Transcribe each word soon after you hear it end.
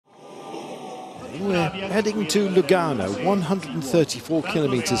we're heading to Lugano, 134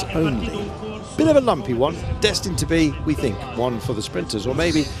 kilometres only. Bit of a lumpy one, destined to be, we think, one for the sprinters, or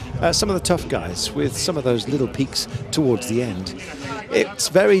maybe some of the tough guys with some of those little peaks towards the end. It's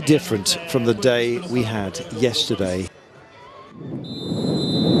very different from the day we had yesterday.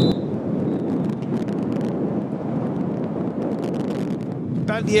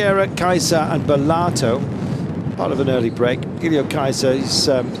 Bandiera, Kaiser and Bellato, part of an early break. Giulio Kaiser is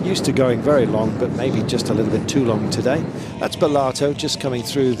used to going very long, but maybe just a little bit too long today. That's Bellato just coming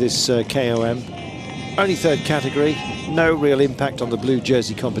through this KOM. Only third category, no real impact on the blue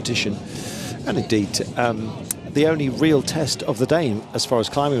jersey competition. And indeed, the only real test of the day as far as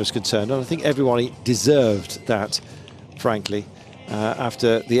climbing was concerned. And I think everybody deserved that, frankly,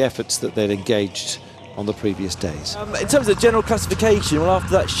 after the efforts that they'd engaged on the previous days. In terms of general classification, well,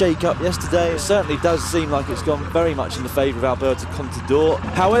 after that shake-up yesterday, it certainly does seem like it's gone very much in the favour of Alberto Contador.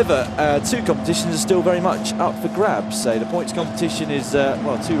 However, two competitions are still very much up for grabs. So the points competition is,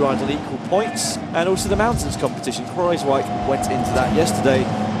 well, two riders on equal points, and also the mountains competition. Kreuzweig went into that yesterday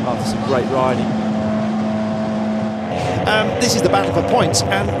after some great riding. This is the battle for points,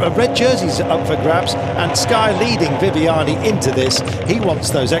 and red jersey's up for grabs, and Sky leading Viviani into this. He wants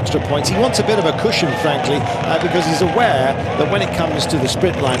those extra points. He wants a bit of a cushion, frankly, because he's aware that when it comes to the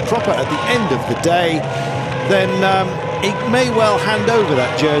sprint line proper at the end of the day, then he may well hand over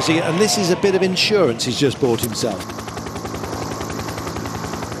that jersey, and this is a bit of insurance he's just bought himself.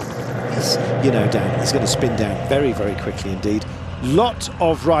 You know, Dan, he's going to spin down very, very quickly indeed. Lot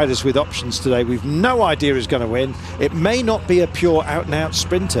of riders with options today. We've no idea who's going to win. It may not be a pure out-and-out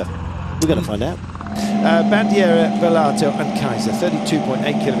sprinter. We're going to find out. Bandiera, Bellato and Kaiser,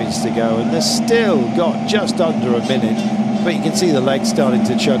 32.8 kilometres to go, and they've still got just under a minute. But you can see the legs starting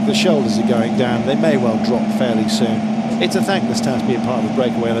to chug. The shoulders are going down. They may well drop fairly soon. It's a thankless task being part of a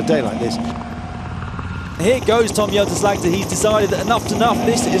breakaway on a day like this. Here goes Tom Slagter. He's decided that enough's enough.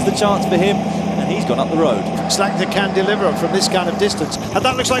 This is the chance for him, and he's gone up the road. Slagter can deliver from this kind of distance, and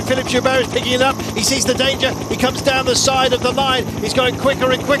that looks like Philippe Gilbert is picking it up. He sees the danger. He comes down the side of the line. He's going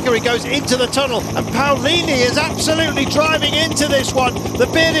quicker and quicker. He goes into the tunnel, and Paolini is absolutely driving into this one. The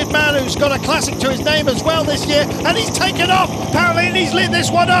bearded man who's got a classic to his name as well this year, and he's taken off. Paolini's lit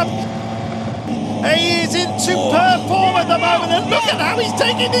this one up. He is in superb form at the moment, and look at how he's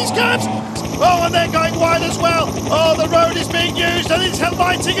taking these curves. Oh, and they're going wide as well. Oh, the road is being used and it's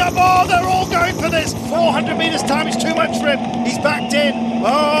lighting up. Oh, they're all going for this. 400 metres time is too much for him. He's backed in.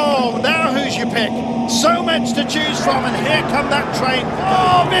 Oh, now who's your pick? So much to choose from, and here come that train.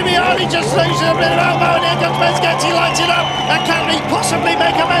 Oh, Viviani just loses a bit of elbow, and here comes Mezgec. He lights it up, and can he possibly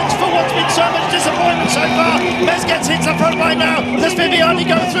make amends for what's been so much disappointment so far? Mezgec hits the front line now. Does Viviani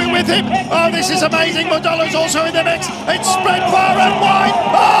go through with him? Oh, this is amazing. Modolo's also in the mix. It's spread far and wide.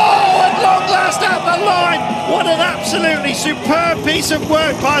 Oh, at long last out the line. What an absolutely superb piece of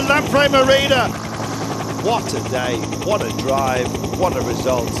work by Lampre-Merida. What a day, what a drive, what a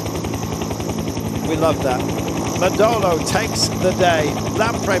result. We love that. Modolo takes the day.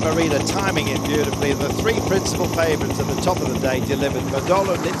 Lampre-Merida timing it beautifully. The three principal favourites at the top of the day delivered.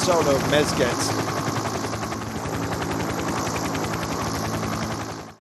 Modolo, Nizzolo, Mezgec.